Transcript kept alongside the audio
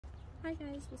Hi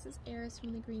guys, this is Eris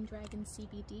from the Green Dragon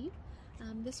CBD.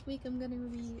 This week I'm going to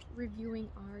be reviewing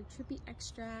our Trippy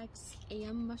Extrax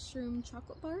AM Mushroom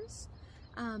Chocolate Bars.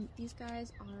 These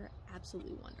guys are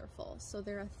absolutely wonderful. So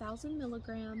they're 1,000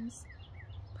 milligrams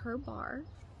per bar,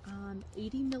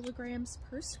 80 milligrams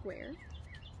per square.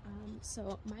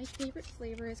 So my favorite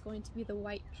flavor is going to be the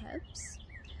White Peps.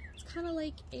 It's kind of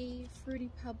like a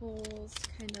Fruity Pebbles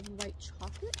kind of white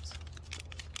chocolate.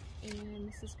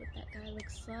 And this is what that guy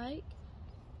looks like.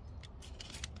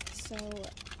 So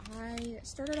I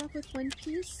started off with one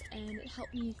piece and it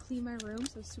helped me clean my room,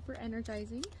 so super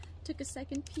energizing. Took a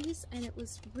second piece and it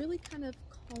was really kind of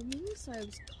calming, so I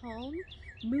was calm,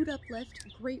 mood uplift,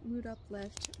 great mood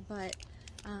uplift, but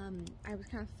I was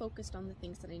kind of focused on the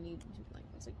things that I needed to, like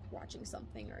I was like watching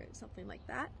something or something like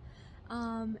that.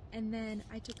 And then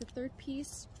I took a third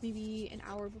piece maybe an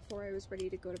hour before I was ready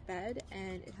to go to bed,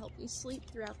 and it helped me sleep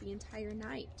throughout the entire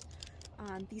night.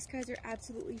 These guys are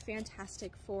absolutely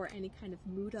fantastic for any kind of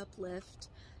mood uplift.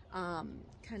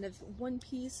 Kind of one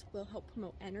piece will help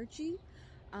promote energy.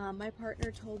 My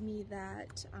partner told me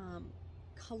that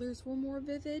colors were more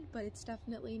vivid, but it's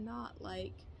definitely not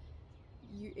like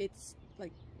it's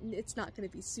not going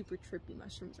to be super trippy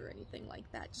mushrooms or anything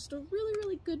like that. Just a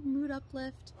really good mood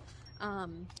uplift.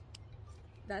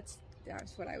 That's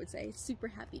what I would say. Super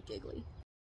happy giggly.